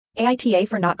AITA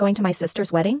for not going to my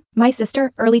sister's wedding? My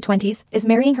sister, early 20s, is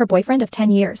marrying her boyfriend of 10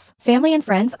 years. Family and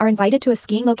friends are invited to a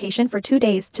skiing location for 2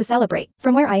 days to celebrate.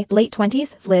 From where I, late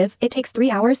 20s, live, it takes 3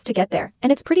 hours to get there,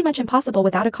 and it's pretty much impossible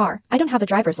without a car. I don't have a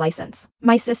driver's license.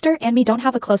 My sister and me don't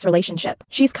have a close relationship.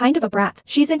 She's kind of a brat.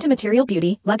 She's into material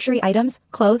beauty, luxury items,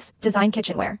 clothes, design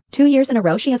kitchenware. 2 years in a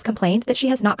row she has complained that she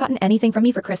has not gotten anything from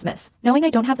me for Christmas, knowing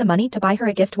I don't have the money to buy her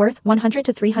a gift worth $100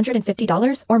 to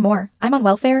 $350 or more. I'm on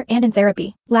welfare and in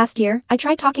therapy. Last year, I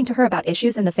tried talking to her about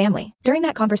issues in the family. During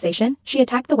that conversation, she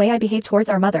attacked the way I behave towards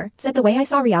our mother, said the way I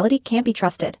saw reality can't be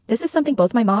trusted. This is something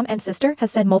both my mom and sister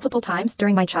has said multiple times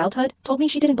during my childhood, told me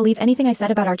she didn't believe anything I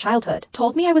said about our childhood,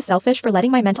 told me I was selfish for letting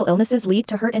my mental illnesses lead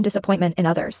to hurt and disappointment in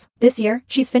others. This year,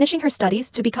 she's finishing her studies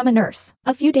to become a nurse.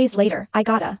 A few days later, I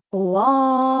got a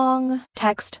long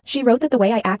text. She wrote that the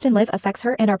way I act and live affects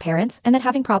her and our parents, and that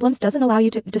having problems doesn't allow you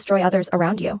to destroy others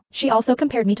around you. She also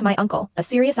compared me to my uncle, a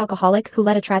serious alcoholic who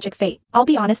led a tragic fate. I'll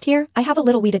be honest here, I have a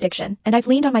little weed addiction, and I've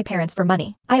leaned on my parents for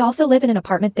money. I also live in an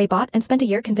apartment they bought and spent a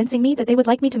year convincing me that they would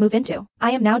like me to move into.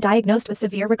 I am now diagnosed with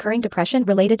severe recurring depression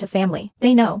related to family.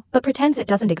 They know, but pretends it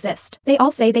doesn't exist. They all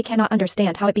say they cannot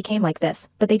understand how it became like this,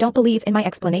 but they don't believe in my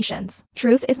explanations.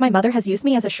 Truth is my mother has used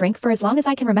me as a shrink for as long as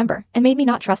I can remember, and made me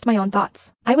not trust my own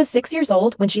thoughts. I was 6 years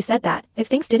old when she said that, if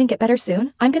things didn't get better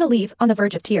soon, I'm gonna leave, on the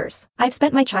verge of tears. I've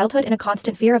spent my childhood in a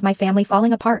constant fear of my family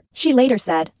falling apart. She later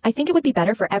said, I think it would be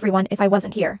better for everyone if I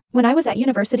wasn't here. When I was at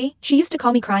university, she used to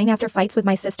call me crying after fights with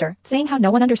my sister, saying how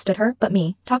no one understood her but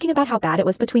me, talking about how bad it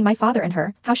was between my father and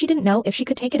her, how she didn't know if she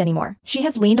could take it anymore. She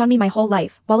has leaned on me my whole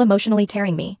life, while emotionally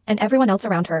tearing me, and everyone else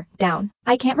around her, down.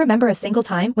 I can't remember a single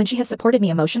time when she has supported me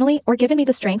emotionally or given me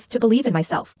the strength to believe in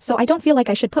myself, so I don't feel like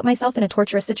I should put myself in a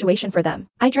torturous situation for them.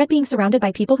 I dread being surrounded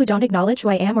by people who don't acknowledge who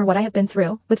I am or what I have been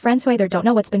through, with friends who either don't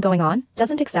know what's been going on,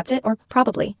 doesn't accept it, or,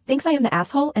 probably, thinks I am the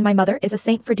asshole and my mother is a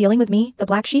saint for dealing with me, the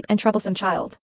black sheep and troublesome child.